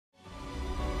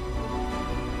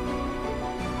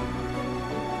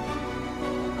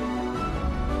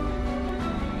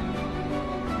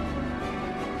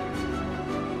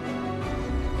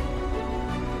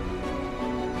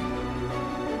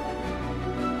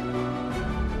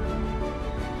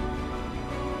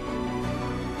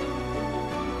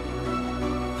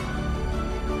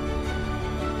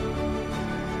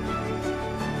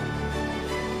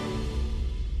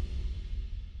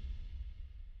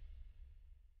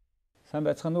Сайн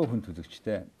байцгаана уу хүн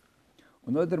төлөгчтэй.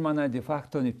 Өнөөдөр манай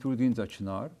дефакто нэвтрүүлгийн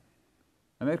зочноор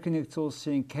Америкийн нэгдсэн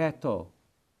улсын Като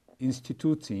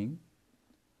институтын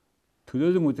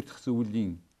төлөөлөн удирдах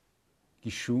зөвлөлийн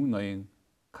гишүүн ноён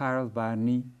Карл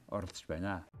Барни оролцож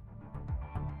байна.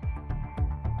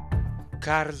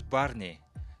 Карл Барни,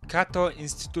 Като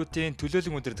институтын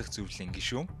төлөөлөн удирдах зөвлөлийн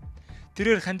гишүүн.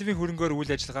 Тэрээр хандивын хөрөнгөөр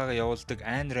үйл ажиллагаагаа явуулдаг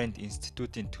Ayn Rand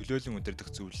институтын төлөөлөн удирдах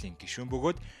зөвлөлийн гишүүн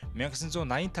бөгөөд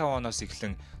 1985 оноос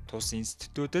эхлэн тус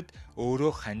институтэд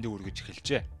өөрөө хандив үргэж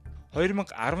эхэлжээ.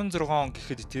 2016 он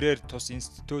гэхэд тэрээр тус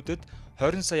институтэд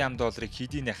 20 сая $20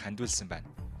 хэдийнэ хандивлсан байна.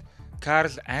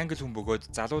 Карл англи хүн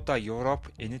бөгөөд залуудаа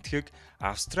Европ, Энэтхэг,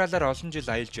 Австралиар олон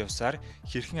жил аялж явсаар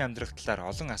хэрхэн амьдрах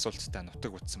талаар олон асуулттай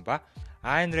нутаг утсан ба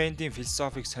Ayn Rand-ийн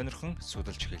философийг сонирхон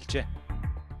судалж эхэлжээ.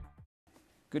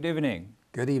 Good evening.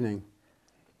 Good evening.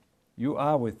 You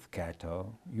are with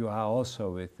Като. You are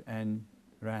also with Ayn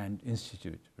Rand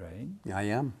Institute, right? I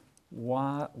am.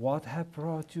 What have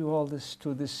brought you all this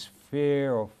to this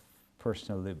fear of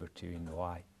personal liberty and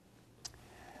why?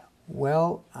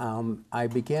 Well, I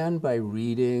began by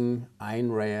reading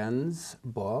Ayn Rand's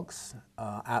books,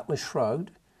 Atlas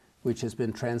Shrugged, which has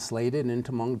been translated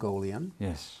into Mongolian.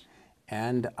 Yes.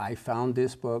 And I found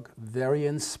this book very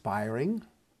inspiring.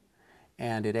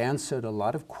 And it answered a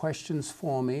lot of questions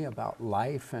for me about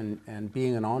life and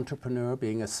being an entrepreneur,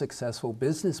 being a successful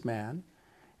businessman,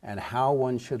 and how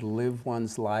one should live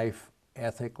one's life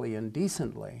ethically and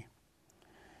decently.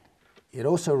 It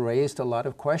also raised a lot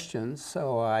of questions,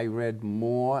 so I read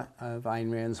more of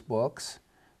Ayn Rand's books,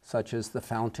 such as The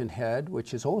Fountainhead,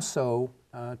 which is also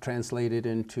translated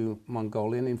into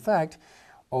Mongolian. In fact,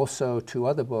 also two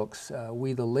other books,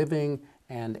 We the Living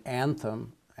and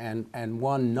Anthem, and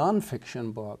one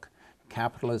nonfiction book,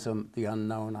 Capitalism, the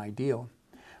Unknown Ideal.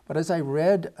 But as I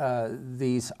read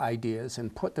these ideas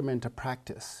and put them into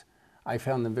practice, I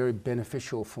found them very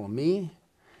beneficial for me.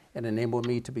 It enabled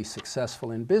me to be successful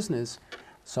in business.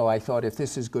 So I thought if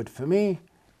this is good for me,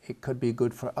 it could be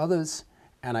good for others.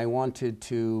 And I wanted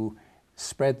to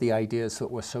spread the ideas that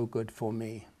were so good for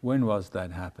me. When was that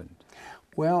happened?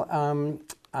 Well,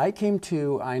 I came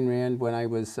to Ayn Rand when I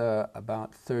was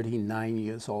about 39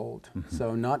 years old,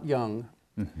 so not young,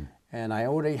 and I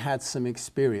already had some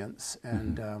experience.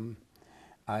 And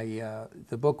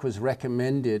the book was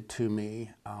recommended to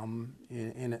me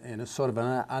in a sort of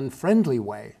an unfriendly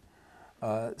way.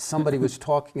 Somebody was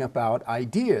talking about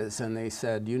ideas, and they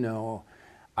said, you know,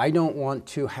 I don't want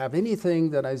to have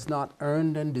anything that is not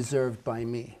earned and deserved by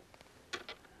me.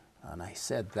 And I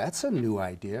said, that's a new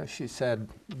idea. She said,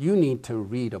 you need to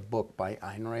read a book by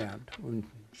Ayn Rand. And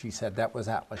she said that was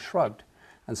Atlas Shrugged.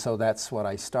 And so that's what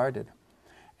I started.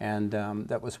 And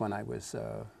that was when I was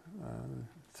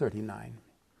 39.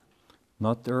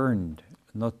 Not earned,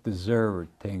 not deserved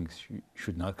things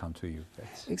should not come to you.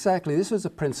 Exactly. This was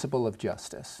a principle of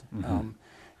justice.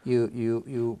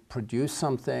 You produce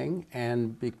something,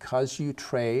 and because you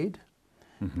trade,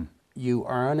 you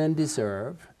earn and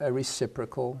deserve a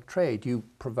reciprocal trade. You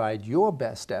provide your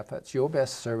best efforts, your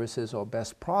best services or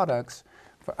best products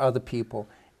for other people,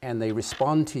 and they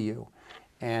respond to you.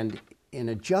 And in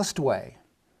a just way,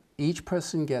 each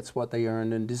person gets what they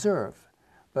earn and deserve,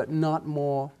 but not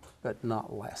more, but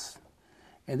not less.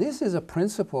 And this is a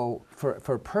principle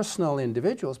for personal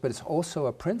individuals, but it's also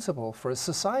a principle for a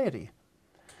society.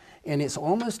 And it's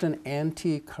almost an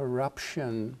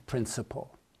anti-corruption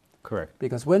principle. Correct.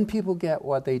 Because when people get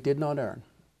what they did not earn,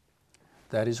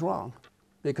 that is wrong.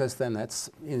 Because then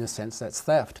that's, in a sense, that's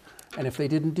theft. And if they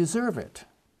didn't deserve it,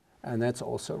 and that's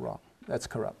also wrong. That's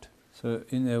corrupt. So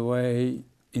in a way,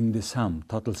 in the sum,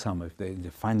 total sum, if the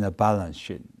final balance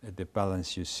sheet, the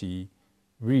balance you see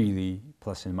really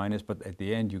plus and minus, but at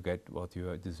the end you get what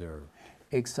you deserve.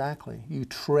 Exactly. You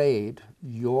trade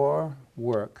your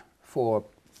work for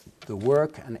the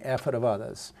work and effort of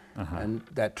others, and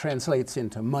that translates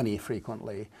into money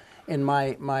frequently. In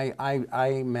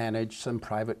I manage some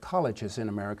private colleges in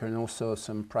America and also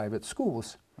some private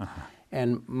schools.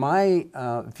 And my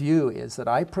view is that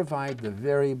I provide the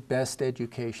very best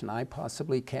education I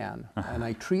possibly can, and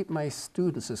I treat my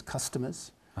students as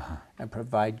customers and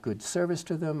provide good service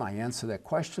to them. I answer their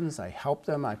questions, I help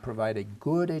them, I provide a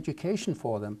good education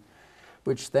for them,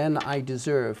 which then I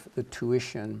deserve the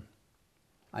tuition.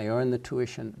 I earn the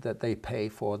tuition that they pay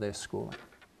for their schooling.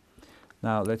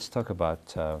 Now let's talk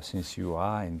about, since you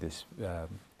are in this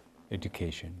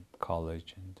education,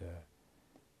 college, and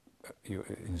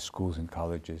in schools and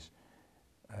colleges,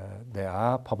 there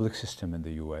are public systems in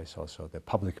the US also, the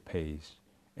public pays,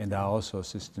 and there are also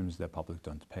systems that public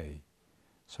don't pay.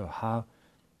 So how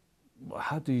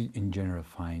do you in general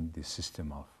find the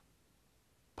system of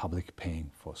public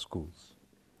paying for schools?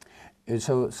 And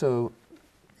so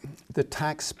the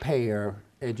taxpayer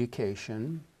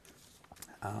education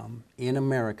in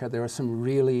America, there are some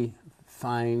really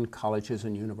fine colleges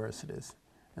and universities,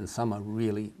 and some are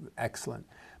really excellent.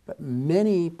 But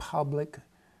many public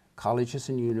colleges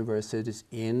and universities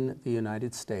in the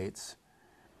United States,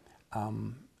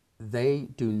 they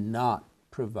do not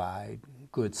provide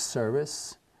good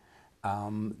service.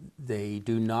 They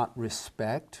do not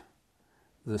respect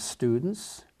the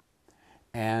students.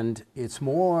 And it's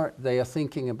more, they are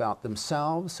thinking about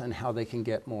themselves and how they can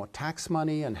get more tax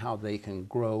money and how they can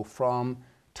grow from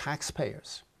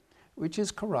taxpayers, which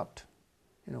is corrupt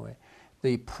in a way.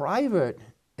 The private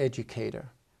educator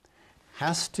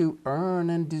has to earn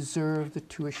and deserve the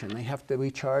tuition. We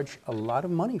charge a lot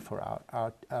of money for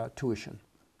our tuition,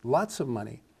 lots of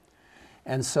money.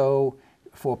 And so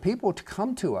for people to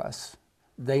come to us,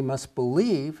 they must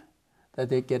believe that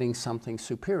they're getting something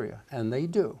superior, and they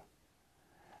do.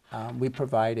 We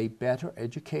provide a better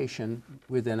education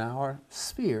within our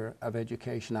sphere of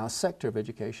education, our sector of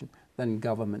education, than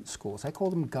government schools. I call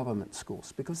them government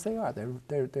schools because they are.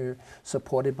 They're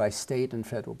supported by state and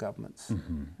federal governments.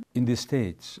 Mm-hmm. In the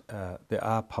States, there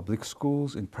are public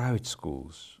schools and private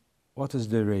schools. What is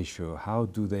the ratio? How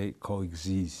do they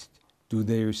coexist? Do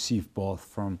they receive both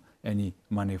from any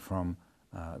money from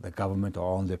the government, or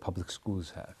only public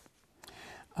schools have?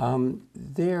 In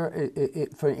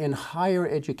higher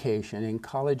education, in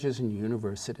colleges and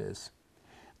universities,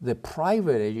 the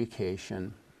private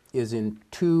education is in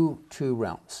two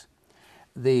realms.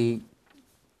 The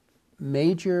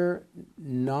major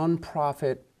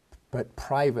non-profit but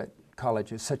private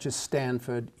colleges, such as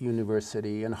Stanford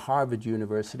University and Harvard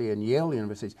University and Yale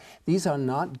University, these are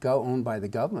not owned by the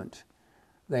government.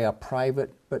 They are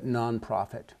private but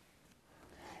non-profit.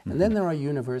 And then there are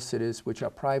universities which are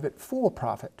private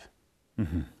for-profit.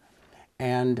 Mm-hmm.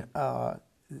 And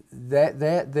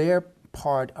their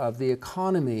part of the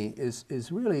economy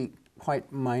is really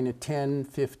quite minor, 10,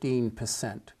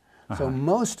 15%. So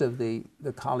most of the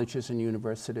colleges and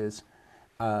universities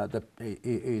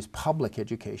is public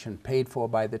education paid for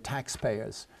by the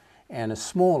taxpayers, and a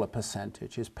smaller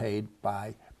percentage is paid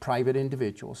by private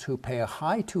individuals who pay a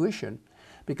high tuition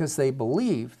because they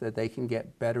believe that they can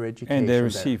get better education. And they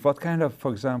receive, what kind of,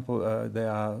 for example, there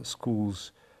are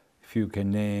schools, if you can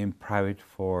name, private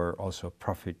for also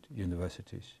profit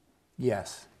universities?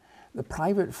 Yes. The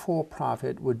private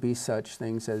for-profit would be such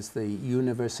things as the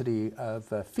University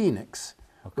of Phoenix,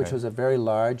 which was a very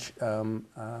large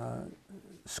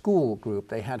school group.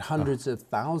 They had hundreds of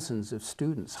thousands of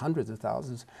students, hundreds of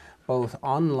thousands, both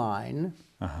online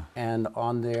and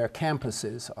on their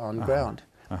campuses on ground.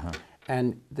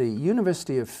 And the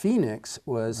University of Phoenix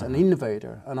was an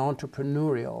innovator, an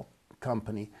entrepreneurial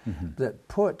company that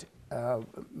put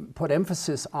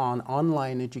emphasis on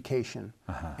online education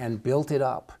and built it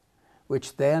up,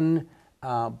 which then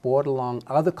brought along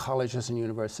other colleges and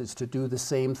universities to do the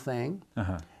same thing.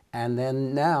 And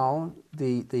then now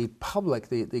the public,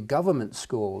 the government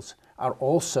schools are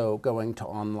also going to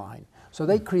online. So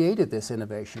they created this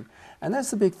innovation. And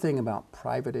that's the big thing about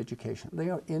private education. They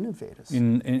are innovators.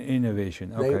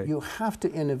 Innovation, okay. You have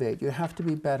to innovate. You have to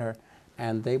be better.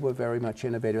 And they were very much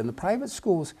innovative. In the private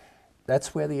schools,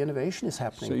 that's where the innovation is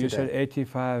happening today. So you said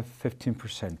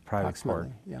 15% private part.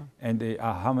 Yeah. And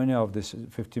how many of this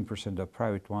 15% of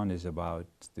private one is about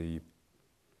the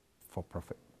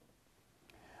for-profit?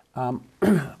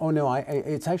 Oh no,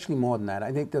 it's actually more than that.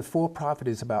 I think the for-profit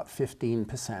is about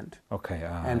 15%. Okay.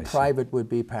 And private would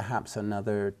be perhaps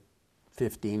another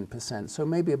 15%. So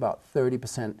maybe about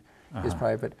 30% is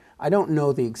private. I don't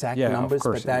know the exact numbers,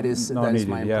 but that is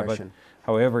my impression. But,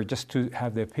 however, just to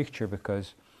have the picture,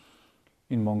 because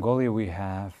in Mongolia we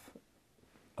have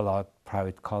a lot of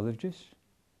private colleges,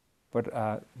 but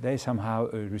they somehow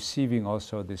are receiving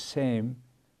also the same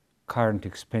current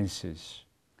expenses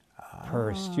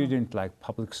per student like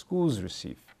public schools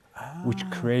receive, which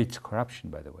creates corruption,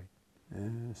 by the way.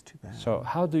 That's too bad. So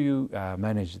how do you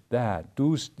manage that?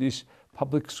 Do these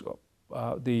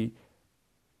the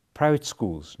private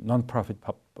schools, non-profit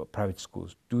private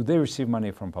schools, do they receive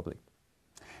money from public?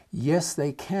 Yes,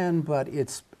 they can, but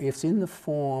it's in the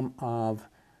form of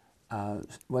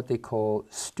what they call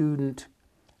student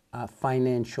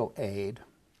financial aid.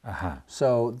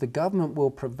 So the government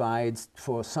will provide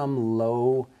for some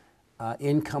low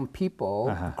income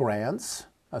people grants,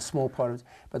 a small part of it,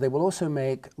 but they will also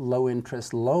make low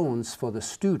interest loans for the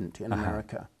student in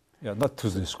America. Yeah, not to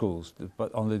the schools,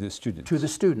 but only the students. To the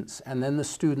students, and then the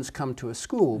students come to a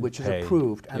school which is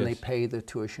approved, and they pay the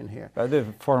tuition here. But the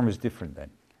form is different then.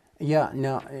 Yeah,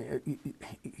 now,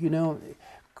 you know,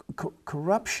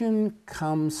 Corruption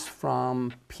comes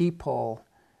from people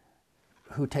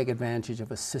who take advantage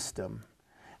of a system.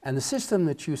 And the system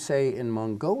that you say in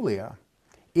Mongolia,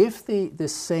 if the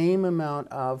same amount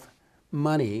of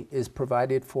money is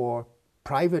provided for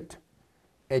private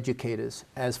educators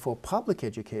as for public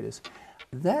educators,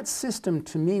 that system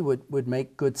to me would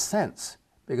make good sense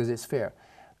because it's fair.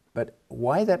 But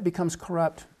why that becomes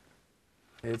corrupt,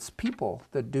 it's people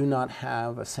that do not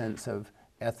have a sense of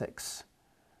ethics,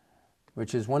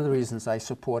 which is one of the reasons I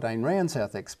support Ayn Rand's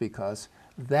ethics, because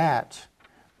that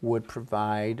would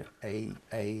provide a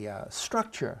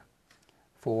structure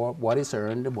for what is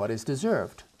earned and what is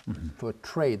deserved, for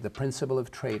trade, the principle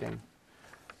of trading.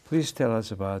 Please tell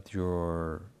us about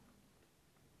your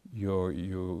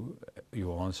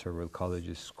answer with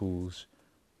colleges, schools.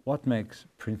 What makes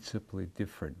principally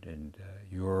different in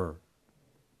your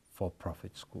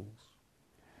for-profit schools?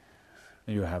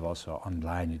 And you have also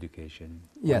online education.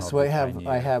 Yes, well,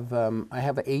 I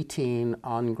have 18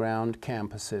 on-ground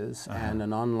campuses and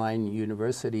an online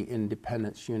university,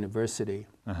 Independence University.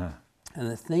 And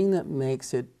the thing that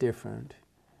makes it different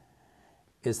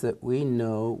is that we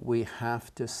know we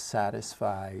have to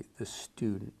satisfy the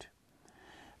student.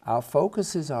 Our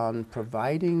focus is on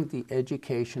providing the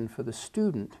education for the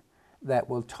student that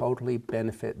will totally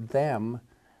benefit them,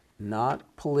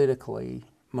 not politically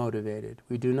motivated.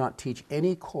 We do not teach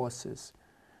any courses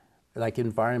like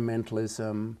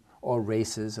environmentalism or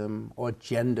racism or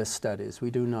gender studies.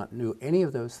 We do not do any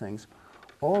of those things.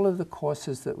 All of the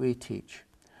courses that we teach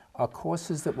are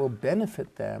courses that will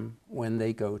benefit them when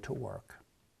they go to work.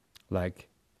 Like?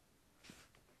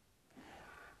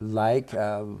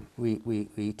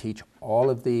 We teach all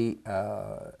of the,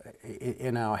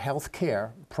 in our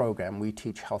healthcare program, we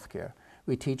teach healthcare.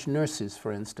 We teach nurses,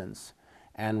 for instance,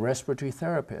 and respiratory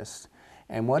therapists.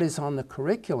 And what is on the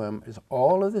curriculum is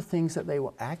all of the things that they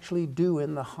will actually do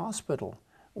in the hospital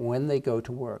when they go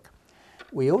to work.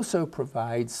 We also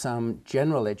provide some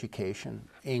general education,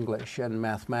 English and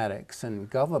mathematics and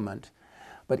government.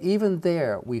 But even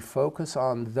there, we focus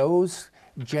on those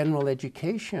general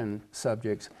education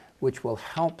subjects which will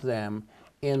help them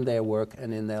in their work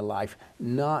and in their life,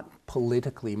 not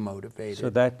politically motivated. So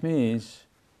that means,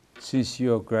 since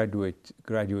your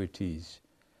graduatees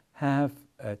have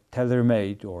a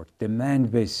tailor-made or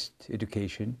demand-based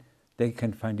education, they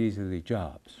can find easily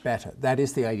jobs. Better. That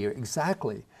is the idea.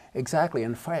 Exactly. Exactly.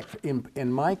 In fact,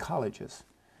 in my colleges,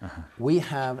 we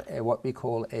have what we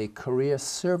call a career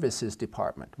services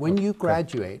department. When you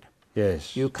graduate,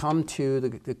 yes, you come to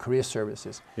the career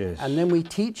services. Yes. And then we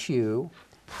teach you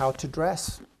how to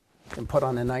dress and put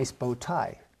on a nice bow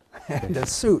tie and a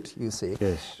suit, you see.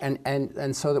 Yes.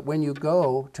 And so that when you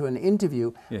go to an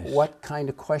interview, yes, what kind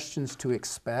of questions to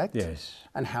expect, yes,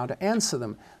 and how to answer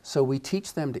them. So we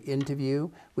teach them to interview,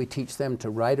 we teach them to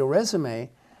write a resume,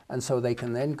 and so they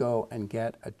can then go and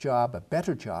get a job, a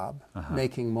better job,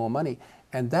 making more money.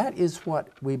 And that is what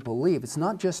we believe. It's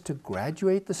not just to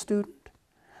graduate the student,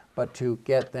 but to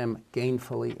get them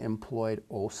gainfully employed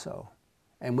also.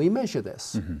 And we measure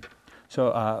this.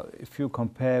 So if you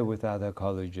compare with other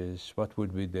colleges, what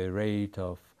would be the rate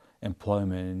of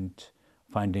employment,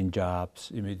 finding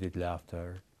jobs immediately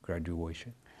after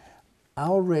graduation?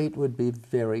 Our rate would be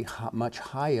much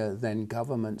higher than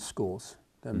government schools,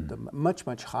 much,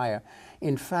 much higher.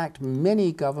 In fact,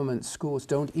 many government schools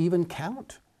don't even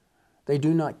count. They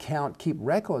do not keep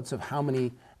records of how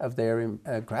many of their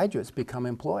graduates become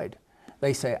employed.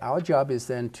 They say our job is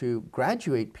then to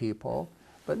graduate people,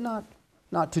 but not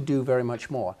to do very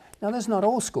much more. Now, that's not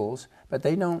all schools, but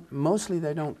mostly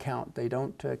they don't count. They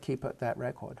don't keep that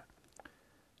record.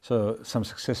 So some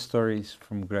success stories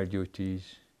from graduatees?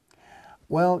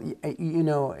 Well, you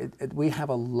know, we have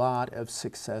a lot of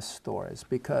success stories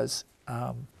because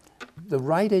the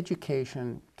right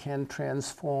education can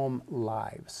transform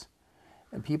lives.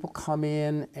 And people come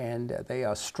in and they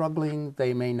are struggling.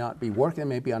 They may not be working,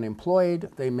 they may be unemployed,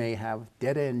 they may have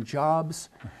dead-end jobs,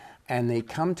 and they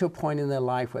come to a point in their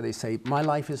life where they say, my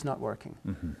life is not working.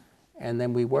 And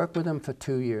then we work with them for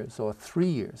 2 years or 3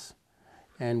 years.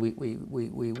 And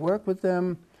we work with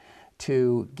them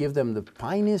to give them the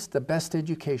finest, the best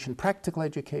education, practical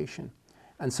education.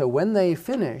 And so when they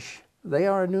finish, they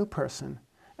are a new person.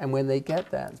 And when they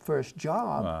get that first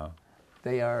job,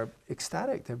 they are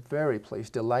ecstatic, they're very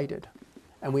pleased, delighted.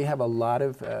 And we have a lot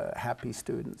of happy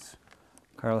students.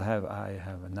 Carl, I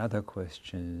have another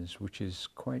question, which is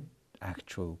quite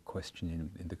actual question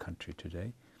in the country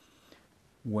today.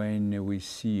 When we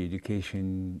see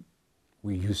education,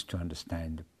 we used to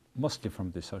understand, mostly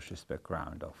from the socialist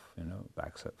background of,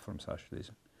 back from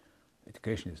socialism,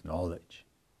 education is knowledge.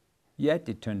 Yet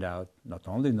it turned out not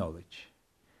only knowledge,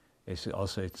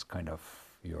 it's kind of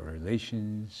your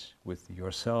relations with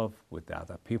yourself, with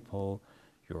other people,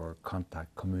 your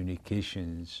contact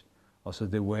communications, also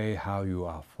the way how you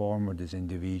are formed as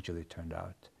individual, it turned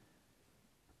out.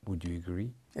 Would you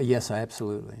agree? Yes,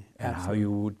 absolutely. And how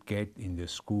you would get in the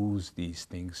schools these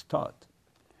things taught?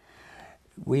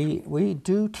 We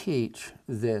do teach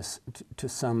this to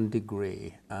some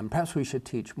degree. Perhaps we should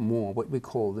teach more what we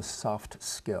call the soft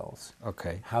skills.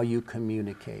 Okay. How you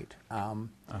communicate,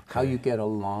 how you get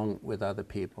along with other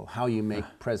people, how you make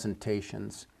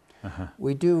presentations.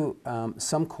 We do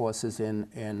some courses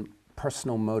in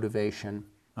personal motivation,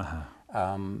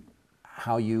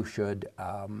 how you should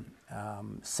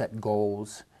set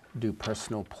goals, do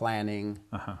personal planning,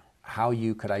 how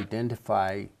you could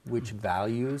identify which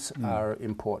values are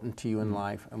important to you in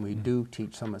life, and we do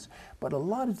teach some of this. But a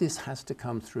lot of this has to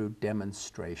come through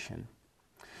demonstration.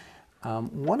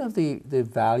 One of the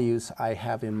values I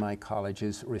have in my college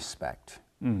is respect.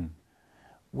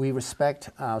 We respect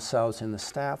ourselves in the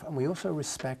staff, and we also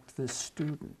respect the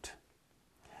student.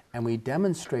 And we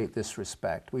demonstrate this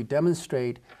respect. We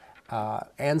demonstrate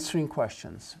answering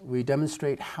questions. We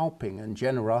demonstrate helping and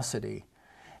generosity.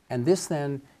 And this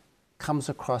then comes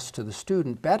across to the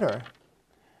student better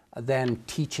than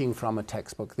teaching from a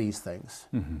textbook these things.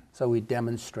 So we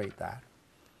demonstrate that.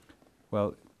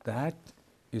 Well, that,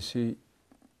 you see,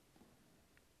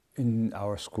 in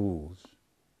our schools,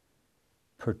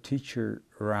 per teacher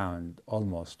around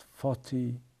almost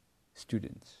 40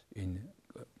 students in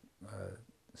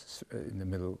the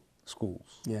middle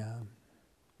schools. Yeah.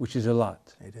 Which is a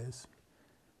lot. It is.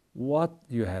 What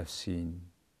you have seen,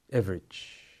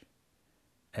 average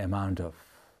amount of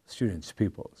students,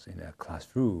 pupils in a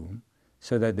classroom,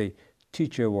 so that the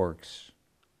teacher works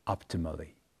optimally,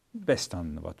 based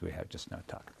on what we have just now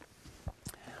talked.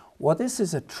 Well, this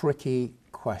is a tricky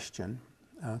question,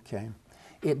 okay.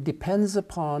 It depends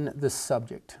upon the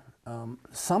subject.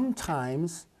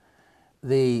 Sometimes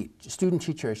the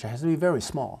student-teacher ratio has to be very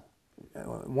small,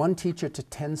 1 teacher to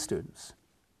 10 students.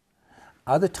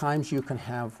 Other times you can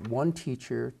have 1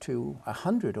 teacher to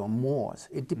 100 or more.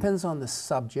 It depends on the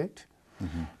subject.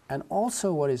 And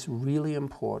also what is really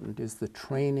important is the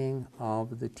training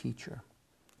of the teacher.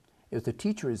 If the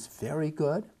teacher is very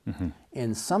good,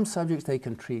 in some subjects they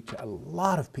can teach a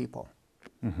lot of people.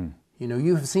 You know,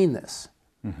 you have seen this,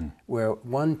 where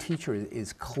one teacher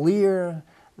is clear,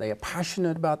 they are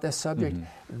passionate about their subject,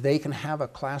 they can have a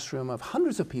classroom of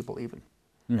hundreds of people even.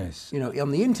 Yes. You know,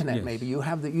 on the internet, Yes. maybe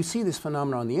you see this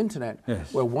phenomenon on the internet,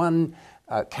 Yes. where one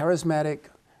charismatic,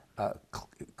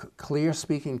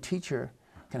 clear-speaking teacher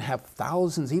can have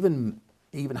thousands, even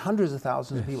hundreds of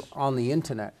thousands of people on the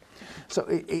internet. So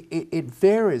it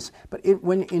varies, but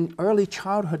when in early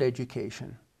childhood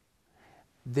education,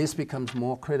 this becomes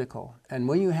more critical. And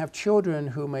when you have children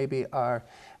who maybe are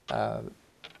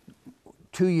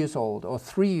 2 years old or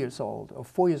 3 years old or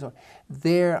 4 years old,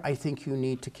 there I think you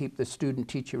need to keep the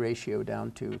student-teacher ratio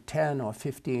down to 10 or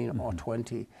 15 or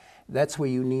 20. That's where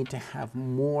you need to have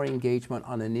more engagement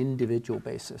on an individual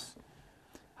basis.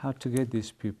 How to get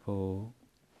these people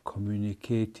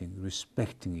communicating,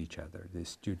 respecting each other, the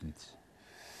students?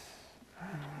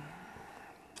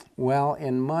 Well,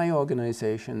 in my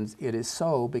organizations, it is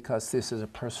so because this is a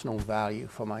personal value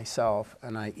for myself,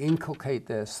 and I inculcate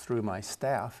this through my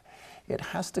staff. It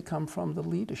has to come from the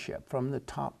leadership, from the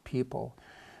top people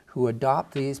who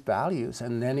adopt these values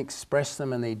and then express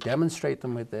them, and they demonstrate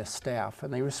them with their staff,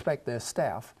 and they respect their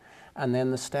staff. And then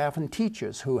the staff and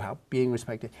teachers who are being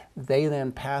respected, they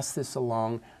then pass this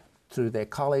along through their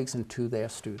colleagues and to their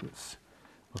students.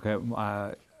 Okay,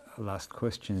 last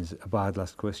question is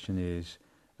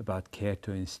about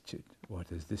Като Institute.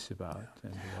 What is this about?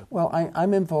 And well,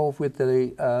 I'm involved with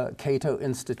the Като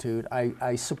Institute.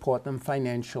 I support them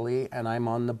financially, and I'm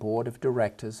on the board of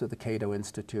directors of the Като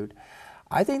Institute.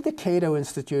 I think the Като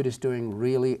Institute is doing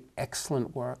really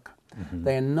excellent work.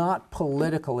 They are not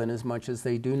political in as much as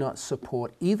they do not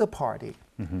support either party.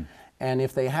 And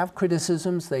if they have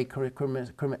criticisms, they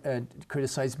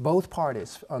criticize both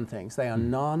parties on things. They are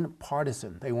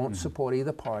non-partisan. They won't support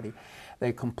either party.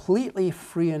 They're completely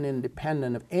free and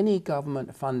independent of any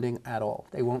government funding at all.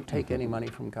 They won't take any money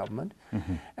from government.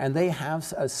 And they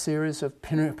have a series of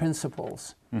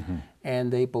principles.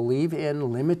 And they believe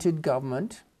in limited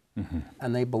government.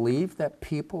 And they believe that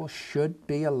people should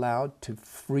be allowed to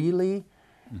freely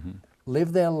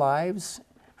live their lives,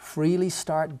 freely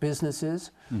start businesses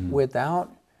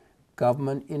without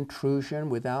government intrusion,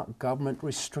 without government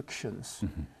restrictions.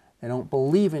 They don't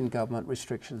believe in government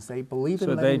restrictions. They believe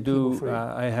in letting people free.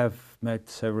 I have met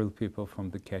several people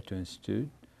from the Като Institute.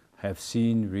 have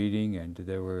seen reading, and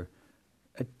they were,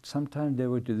 sometimes they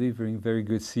were delivering very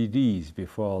good CDs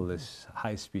before all this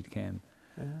high-speed came.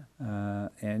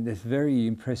 And it's very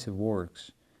impressive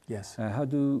works. Yes. How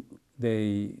do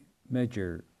they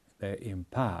measure their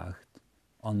impact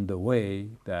on the way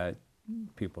that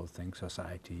people think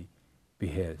society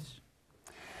behaves?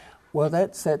 Well,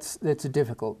 that's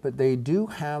difficult, but they do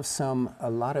have a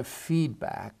lot of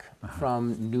feedback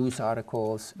from news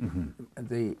articles.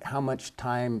 How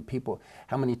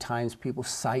many times people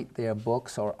cite their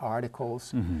books or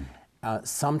articles.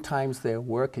 Sometimes their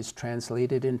work is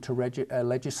translated into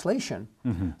legislation.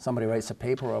 Somebody writes a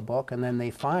paper or a book, and then they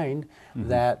find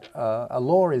that a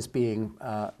law is being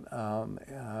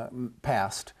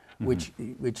passed, which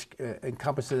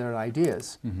encompasses their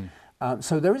ideas.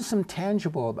 So there is some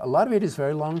tangible. A lot of it is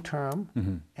very long term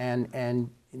and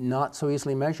not so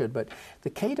easily measured. But the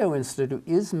Като Institute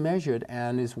is measured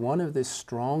and is one of the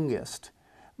strongest,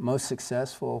 most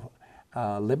successful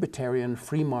libertarian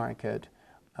free market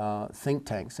think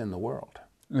tanks in the world.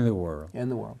 In the world. In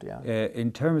the world, yeah.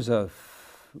 In terms of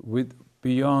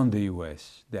beyond the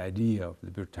U.S., the idea of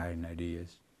libertarian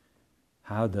ideas,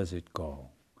 how does it go?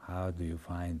 How do you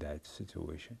find that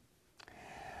situation?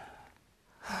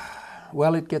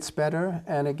 Well, it gets better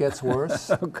and it gets worse.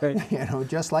 Okay. You know,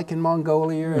 just like in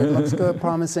Mongolia, it looks good,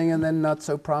 promising, and then not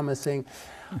so promising.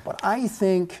 But I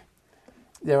think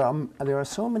there are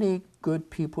so many good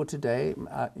people today.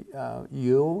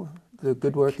 The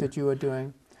good work that you are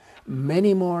doing.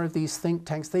 Many more of these think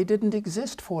tanks. They didn't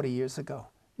exist 40 years ago.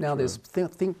 Now there's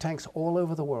think tanks all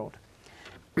over the world.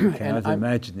 I cannot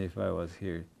imagine if I was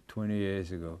here 20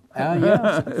 years ago.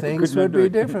 Yes, things would be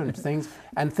different.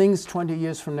 Things 20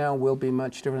 years from now will be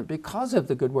much different because of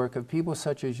the good work of people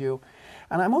such as you.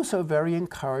 And I'm also very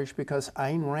encouraged because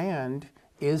Ayn Rand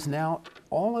is now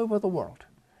all over the world.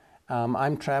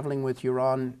 I'm traveling with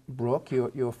Yaron Brook,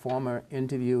 your former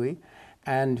interviewee,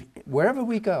 and wherever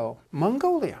we go,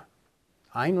 Mongolia,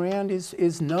 Ayn Rand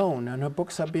is known, and her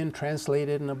books are being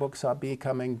translated and her books are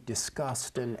becoming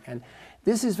discussed. And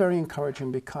this is very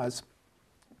encouraging because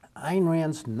Ayn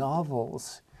Rand's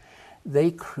novels, they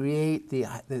create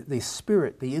the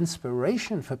spirit, the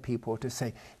inspiration for people to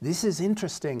say, this is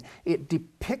interesting. It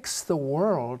depicts the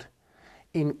world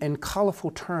in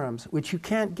colorful terms, which you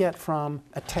can't get from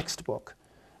a textbook,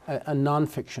 a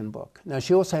nonfiction book. Now,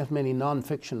 she also has many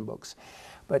nonfiction books,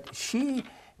 but she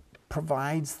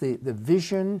provides the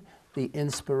vision, the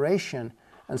inspiration,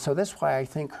 and so that's why I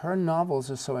think her novels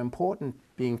are so important,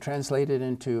 being translated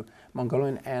into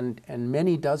Mongolian and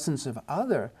many dozens of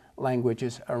other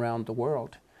languages around the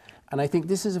world. And I think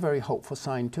this is a very hopeful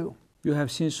sign too. You have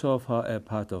seen so far a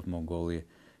part of Mongolia.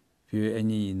 Have you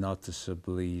any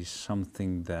noticeably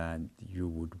something that you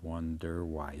would wonder,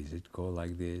 why is it go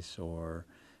like this, or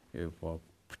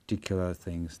particular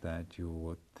things that you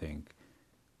would think,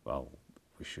 well,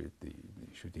 we should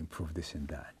improve this and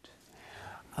that?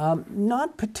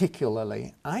 Not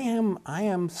particularly. I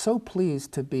am so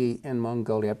pleased to be in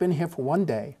Mongolia. I've been here for one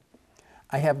day.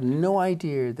 I have no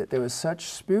idea that there was such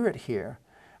spirit here,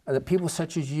 that people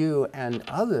such as you and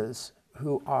others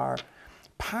who are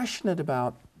passionate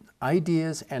about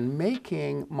ideas and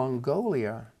making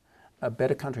Mongolia a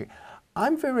better country.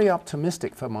 I'm very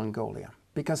optimistic for Mongolia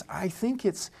because I think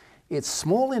it's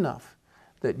small enough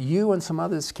that you and some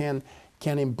others can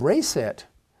embrace it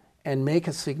and make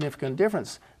a significant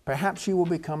difference. Perhaps you will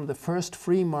become the first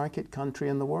free market country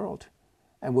in the world.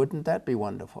 And wouldn't that be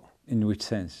wonderful? In which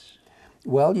sense?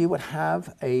 Well, you would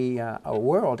have a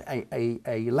world,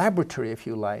 a laboratory, if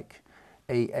you like,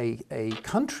 a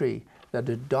country that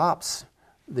adopts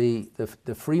the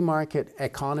free market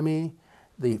economy,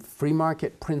 the free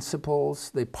market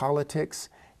principles, the politics,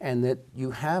 and that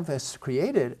you have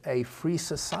created a free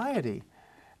society,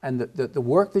 and that the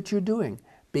work that you're doing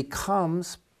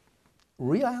becomes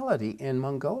reality in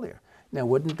Mongolia. Now,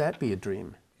 wouldn't that be a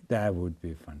dream? That would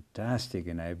be fantastic,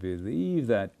 and I believe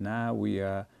that now we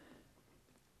are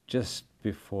just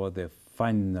before the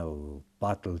final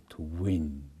battle to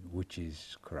win, which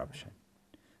is corruption.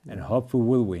 And hopefully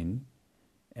we'll win.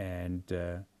 And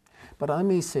but I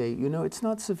may say, you know, it's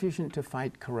not sufficient to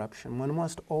fight corruption. One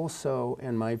must also,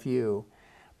 in my view,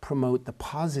 promote the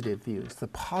positive views, the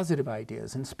positive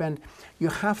ideas, and you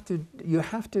have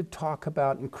to talk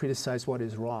about and criticize what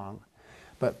is wrong.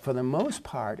 But for the most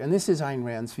part, and this is Ayn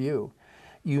Rand's view,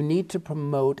 you need to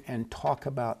promote and talk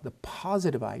about the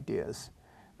positive ideas,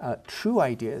 true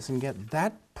ideas, and get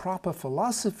that proper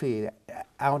philosophy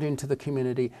out into the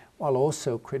community while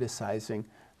also criticizing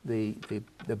the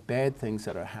bad things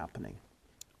that are happening.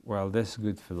 Well, that's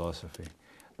good philosophy.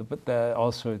 but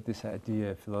also this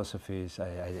idea, philosophy,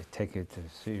 I take it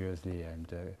seriously and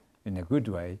in a good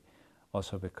way,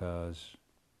 also because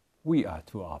we are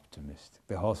too optimistic.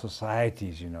 The whole society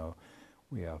is,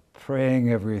 we are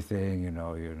praying everything,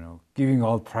 giving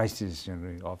all prices,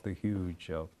 of the huge,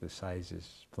 of the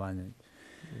sizes planet.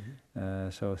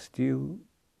 So still,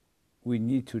 we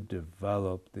need to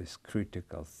develop this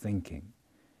critical thinking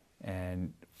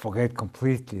and forget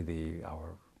completely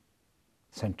our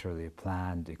centrally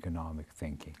planned economic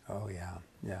thinking. Oh yeah,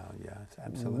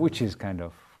 absolutely. Which is kind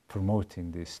of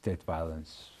promoting this state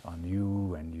violence on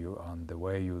you and on the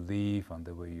way you live, on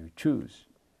the way you choose.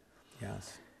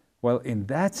 Yes. Well, in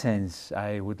that sense,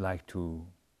 I would like to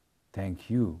thank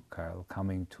you, Karl,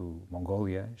 coming to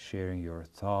Mongolia, sharing your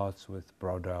thoughts with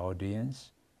broader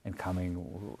audience, and coming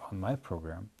on my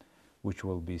program, which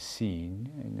will be seen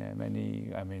in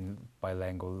many,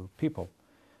 bilingual people.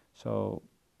 So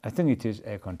I think it is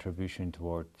a contribution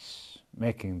towards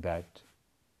making that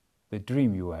the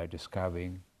dream you are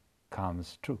describing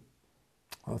comes true.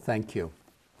 Well, thank you.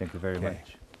 Thank you very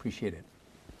much. Appreciate it.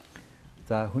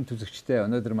 За хүн түзэгчтэй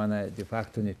өнөөдөр манай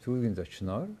дефактоны түүхийн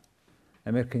зочноор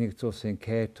Америкийн нэгдсэн улсын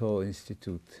Като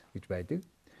институт гэж байдаг.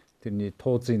 Тэрний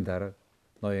ТУЗ-ын дарга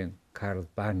ноён Карл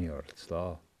Барни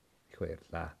оролцлоо. Их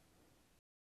баярлалаа.